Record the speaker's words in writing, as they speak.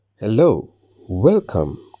Hello,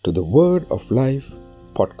 welcome to the Word of Life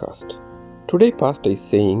podcast. Today, Pastor is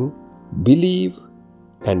saying, believe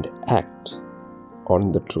and act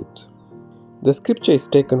on the truth. The scripture is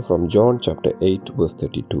taken from John chapter 8, verse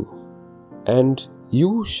 32. And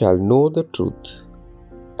you shall know the truth,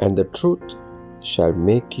 and the truth shall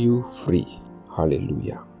make you free.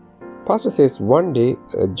 Hallelujah. Pastor says, one day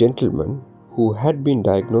a gentleman who had been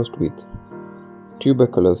diagnosed with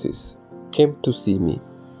tuberculosis came to see me.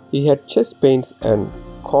 He had chest pains and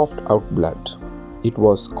coughed out blood. It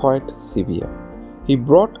was quite severe. He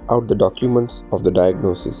brought out the documents of the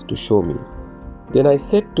diagnosis to show me. Then I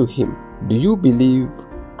said to him, "Do you believe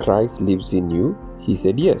Christ lives in you?" He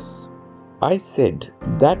said, "Yes." I said,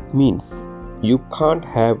 "That means you can't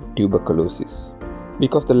have tuberculosis,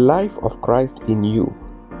 because the life of Christ in you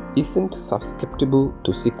isn't susceptible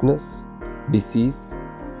to sickness, disease,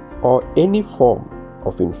 or any form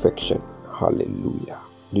of infection." Hallelujah.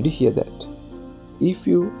 Did you hear that? If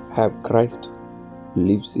you have Christ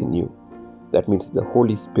lives in you, that means the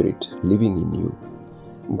Holy Spirit living in you,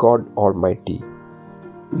 God Almighty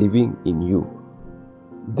living in you,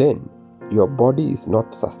 then your body is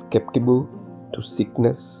not susceptible to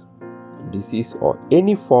sickness, disease, or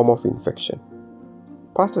any form of infection.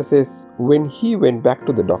 Pastor says when he went back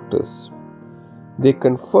to the doctors, they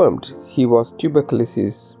confirmed he was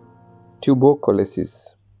tuberculosis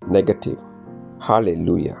negative.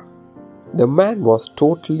 Hallelujah. The man was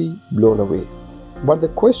totally blown away. But the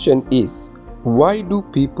question is, why do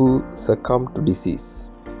people succumb to disease?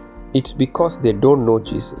 It's because they don't know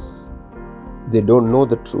Jesus. They don't know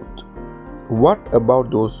the truth. What about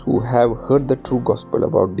those who have heard the true gospel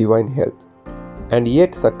about divine health and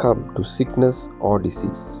yet succumb to sickness or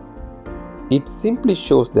disease? It simply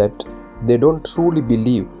shows that they don't truly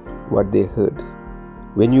believe what they heard.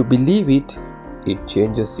 When you believe it, it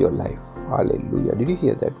changes your life. Hallelujah. Did you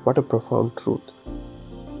hear that? What a profound truth.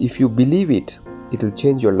 If you believe it, it will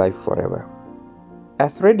change your life forever.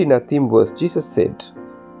 As read in our theme verse, Jesus said,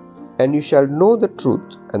 "And you shall know the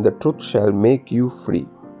truth, and the truth shall make you free."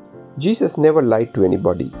 Jesus never lied to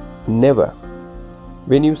anybody. Never.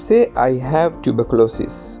 When you say, "I have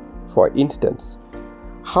tuberculosis," for instance,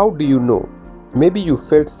 how do you know? Maybe you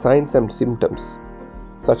felt signs and symptoms,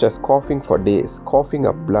 such as coughing for days, coughing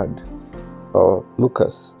up blood, or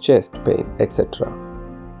mucus, chest pain, etc.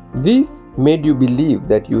 This made you believe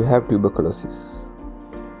that you have tuberculosis.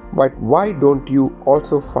 But why don't you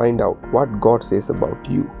also find out what God says about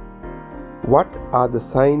you? What are the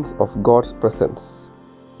signs of God's presence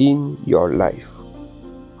in your life?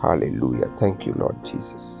 Hallelujah. Thank you, Lord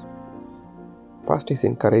Jesus. Pastor is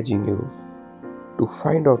encouraging you to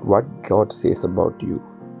find out what God says about you.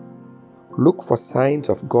 Look for signs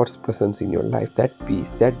of God's presence in your life, that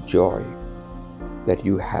peace, that joy that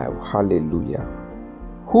you have. Hallelujah.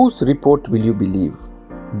 Whose report will you believe?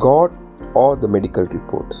 God or the medical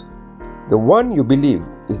reports? The one you believe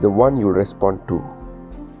is the one you respond to.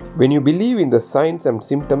 When you believe in the signs and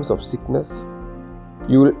symptoms of sickness,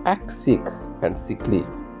 you will act sick and sickly.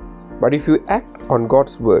 But if you act on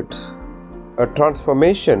God's word, a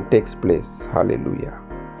transformation takes place. Hallelujah.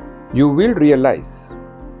 You will realize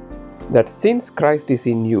that since Christ is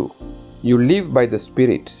in you, you live by the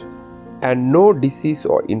Spirit, and no disease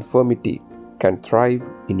or infirmity can thrive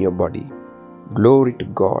in your body. Glory to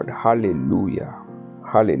God. Hallelujah.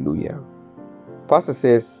 Hallelujah. Pastor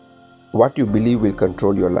says, what you believe will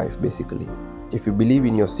control your life, basically. If you believe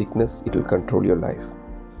in your sickness, it will control your life.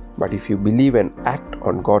 But if you believe and act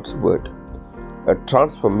on God's word, a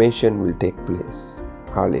transformation will take place.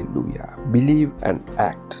 Hallelujah. Believe and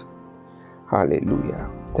act.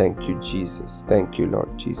 Hallelujah. Thank you, Jesus. Thank you,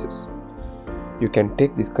 Lord Jesus. You can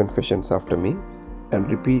take these confessions after me and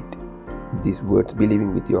repeat these words,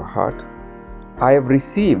 believing with your heart. I have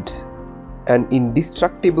received an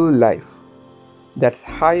indestructible life that's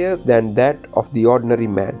higher than that of the ordinary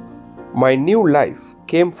man. My new life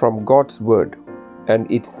came from God's word, and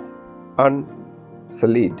it's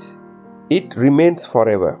unsullied. It remains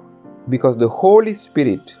forever, because the Holy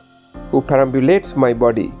Spirit who perambulates my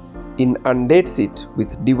body inundates it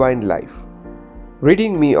with divine life,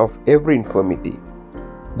 ridding me of every infirmity.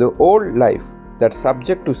 The old life that's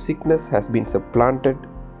subject to sickness has been supplanted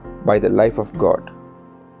by the life of God.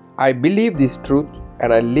 I believe this truth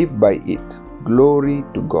and I live by it. Glory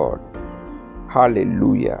to God.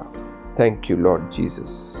 Hallelujah. Thank you, Lord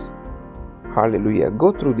Jesus. Hallelujah.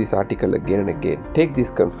 Go through this article again and again. Take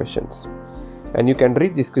these confessions. And you can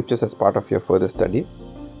read the scriptures as part of your further study.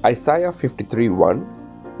 Isaiah 53:1,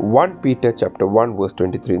 1 Peter chapter 1 verse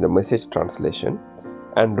 23 in the Message translation,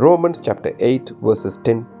 and Romans chapter 8 verses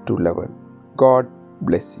 10 to 11. God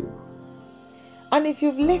bless you. And if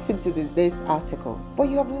you've listened to this article, but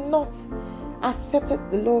you have not accepted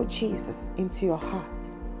the Lord Jesus into your heart,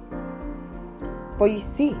 but you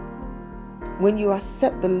see, when you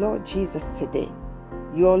accept the Lord Jesus today,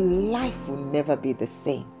 your life will never be the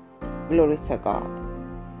same. Glory to God.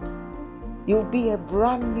 You'll be a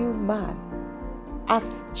brand new man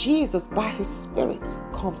as Jesus, by His Spirit,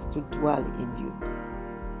 comes to dwell in you.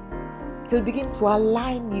 He'll begin to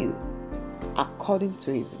align you according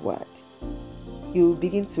to His word. You'll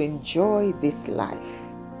begin to enjoy this life.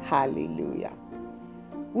 Hallelujah.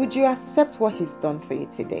 Would you accept what He's done for you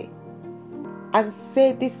today? And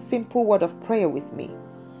say this simple word of prayer with me,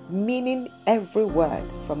 meaning every word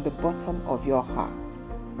from the bottom of your heart.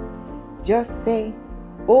 Just say,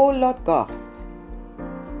 "Oh Lord God,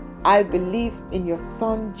 I believe in your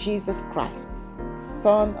Son Jesus Christ,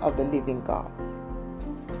 Son of the living God,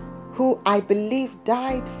 who I believe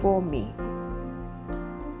died for me,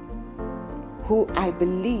 who I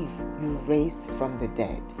believe you raised from the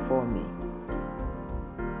dead for me.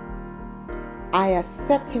 I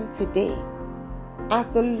accept Him today as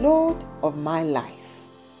the Lord of my life.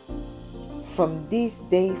 From this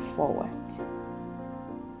day forward,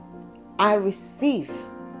 I receive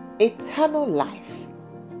eternal life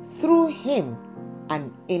through Him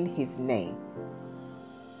and in His name.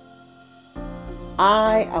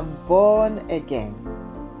 I am born again.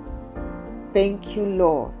 Thank you,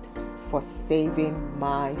 Lord, for saving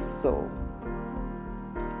my soul.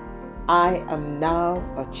 I am now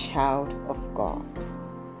a child of God."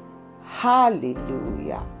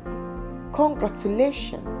 Hallelujah.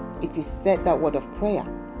 Congratulations if you said that word of prayer.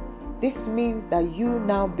 This means that you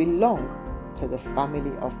now belong to the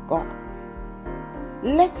family of God.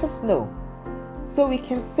 Let us know so we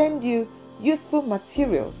can send you useful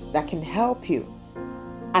materials that can help you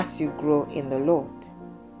as you grow in the Lord.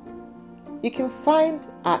 You can find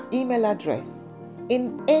our email address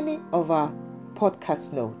in any of our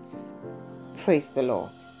podcast notes. Praise the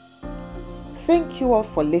Lord. Thank you all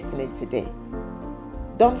for listening today.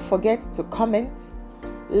 Don't forget to comment,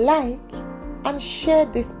 like, and share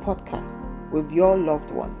this podcast with your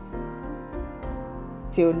loved ones.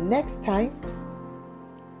 Till next time,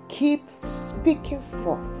 keep speaking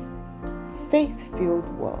forth faith-filled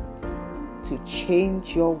words to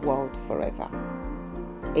change your world forever.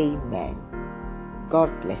 Amen.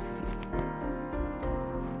 God bless you.